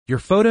Your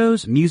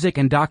photos, music,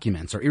 and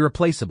documents are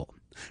irreplaceable.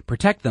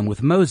 Protect them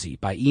with Mozy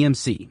by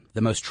EMC,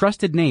 the most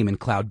trusted name in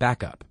cloud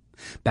backup.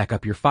 Back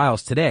up your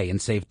files today and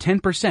save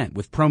 10%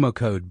 with promo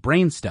code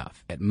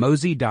BRAINSTUFF at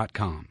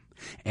mozy.com.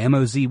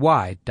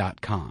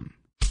 MOZY.com.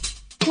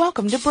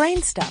 Welcome to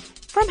Brain Stuff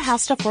from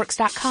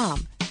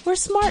HowStuffWorks.com, where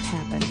smart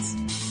happens.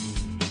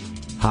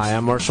 Hi,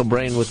 I'm Marshall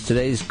Brain with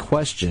today's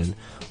question.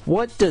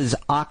 What does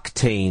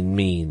octane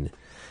mean?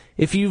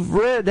 If you've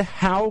read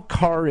How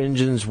Car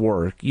Engines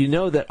Work, you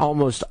know that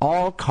almost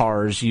all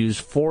cars use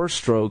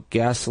four-stroke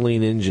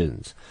gasoline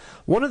engines.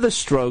 One of the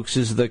strokes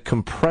is the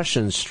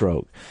compression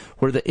stroke,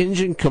 where the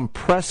engine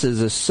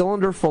compresses a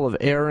cylinder full of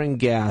air and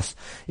gas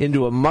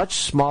into a much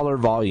smaller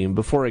volume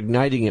before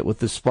igniting it with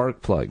the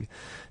spark plug.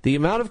 The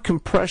amount of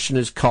compression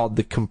is called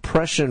the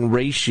compression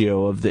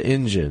ratio of the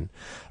engine.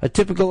 A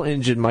typical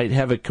engine might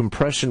have a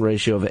compression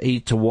ratio of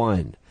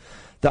 8:1.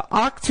 The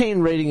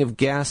octane rating of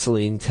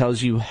gasoline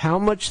tells you how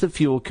much the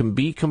fuel can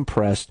be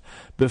compressed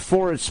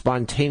before it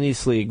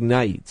spontaneously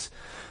ignites.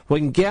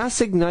 When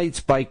gas ignites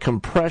by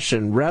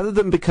compression rather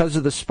than because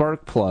of the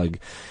spark plug,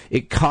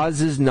 it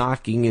causes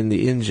knocking in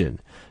the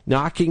engine.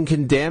 Knocking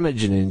can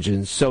damage an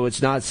engine, so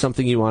it's not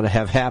something you want to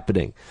have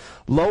happening.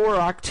 Lower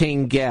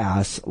octane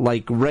gas,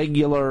 like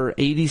regular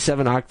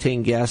 87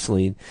 octane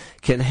gasoline,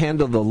 can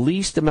handle the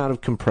least amount of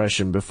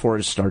compression before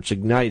it starts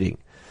igniting.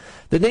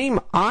 The name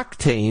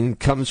octane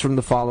comes from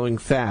the following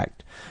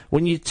fact.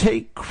 When you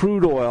take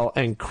crude oil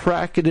and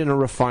crack it in a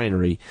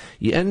refinery,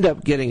 you end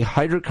up getting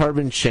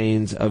hydrocarbon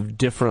chains of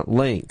different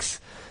lengths.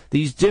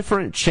 These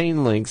different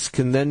chain lengths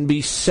can then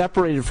be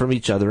separated from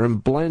each other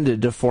and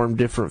blended to form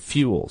different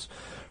fuels.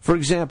 For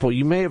example,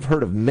 you may have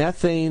heard of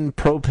methane,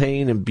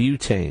 propane, and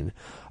butane.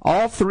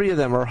 All three of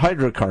them are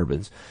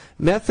hydrocarbons.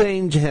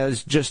 Methane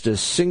has just a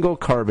single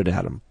carbon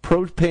atom.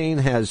 Propane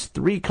has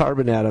 3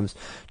 carbon atoms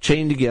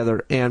chained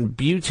together, and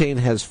butane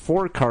has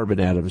 4 carbon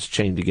atoms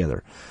chained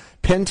together.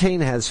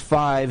 Pentane has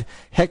 5,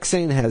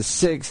 hexane has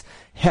 6,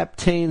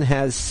 heptane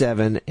has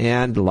 7,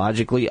 and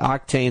logically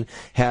octane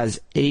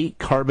has 8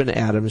 carbon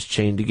atoms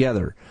chained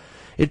together.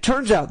 It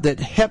turns out that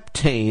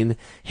heptane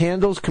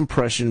handles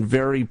compression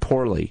very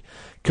poorly.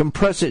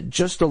 Compress it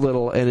just a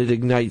little and it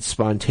ignites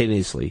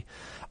spontaneously.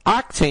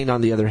 Octane,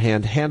 on the other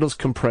hand, handles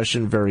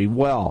compression very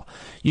well.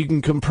 You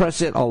can compress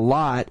it a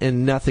lot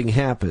and nothing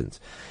happens.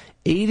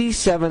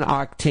 87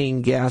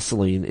 octane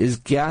gasoline is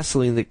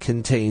gasoline that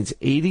contains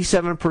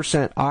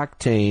 87%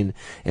 octane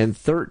and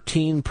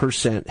 13%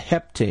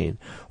 heptane,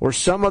 or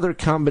some other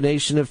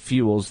combination of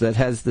fuels that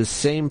has the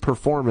same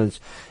performance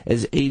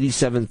as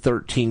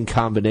 87-13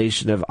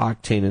 combination of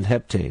octane and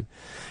heptane.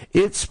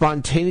 It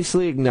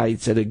spontaneously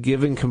ignites at a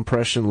given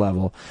compression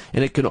level,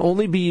 and it can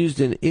only be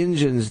used in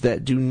engines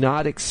that do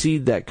not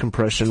exceed that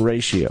compression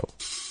ratio.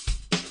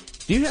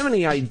 Do you have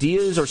any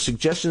ideas or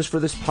suggestions for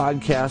this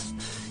podcast?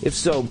 If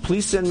so,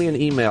 please send me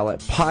an email at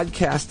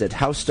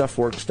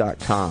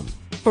podcast@howstuffworks.com.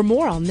 For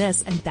more on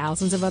this and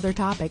thousands of other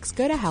topics,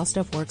 go to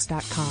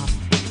HowStuffWorks.com.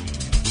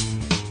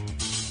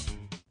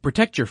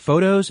 Protect your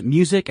photos,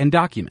 music, and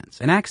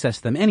documents and access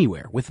them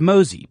anywhere with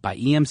Mozy by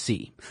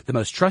EMC, the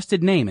most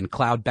trusted name in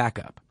cloud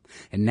backup.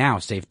 And now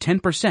save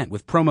 10%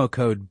 with promo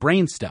code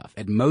BRAINSTUFF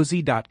at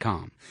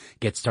mozy.com.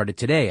 Get started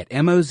today at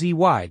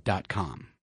mozy.com.